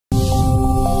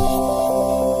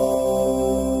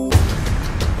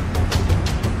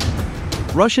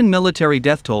Russian military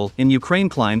death toll in Ukraine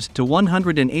climbs to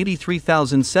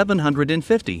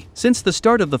 183,750. Since the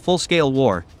start of the full-scale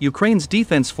war, Ukraine's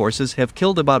defense forces have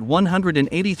killed about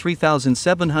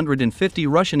 183,750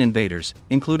 Russian invaders,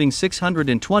 including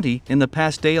 620 in the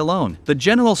past day alone. The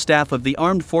General Staff of the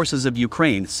Armed Forces of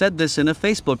Ukraine said this in a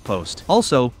Facebook post.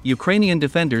 Also, Ukrainian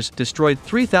defenders destroyed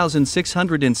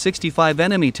 3,665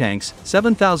 enemy tanks,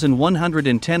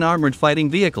 7,110 armored fighting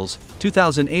vehicles,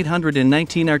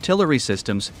 2,819 artillery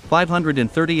systems,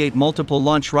 538 multiple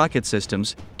launch rocket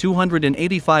systems,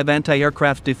 285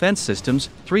 anti-aircraft defense systems,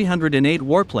 308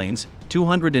 warplanes,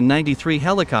 293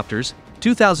 helicopters,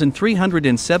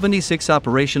 2,376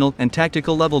 operational and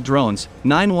tactical level drones,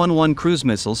 911 cruise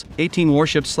missiles, 18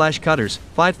 warships/cutters,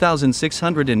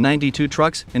 5,692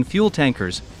 trucks and fuel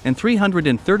tankers, and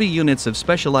 330 units of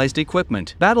specialized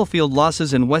equipment. Battlefield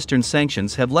losses and Western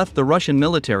sanctions have left the Russian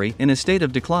military in a state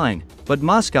of decline, but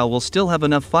Moscow will still have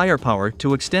enough firepower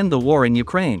to extend the war in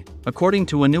Ukraine, according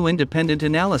to a new independent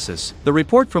analysis. The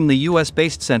report from the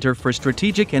US-based Center for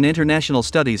Strategic and International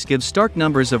Studies gives stark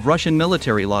numbers of Russian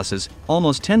military losses,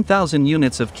 almost 10,000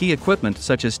 units of key equipment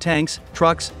such as tanks,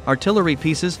 trucks, artillery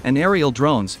pieces and aerial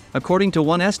drones, according to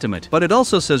one estimate. But it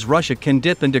also says Russia can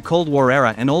dip into Cold War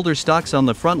era and older stocks on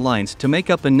the front lines to make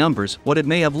up in numbers what it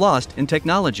may have lost in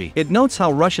technology. It notes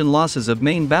how Russian losses of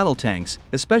main battle tanks,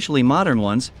 especially modern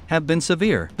ones, have been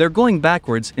severe. They're going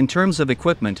backwards in terms of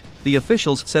equipment, the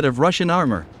officials said of Russian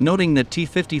armor, noting that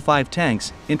T-55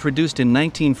 tanks, introduced in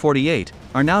 1948,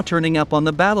 are now turning up on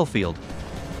the battlefield.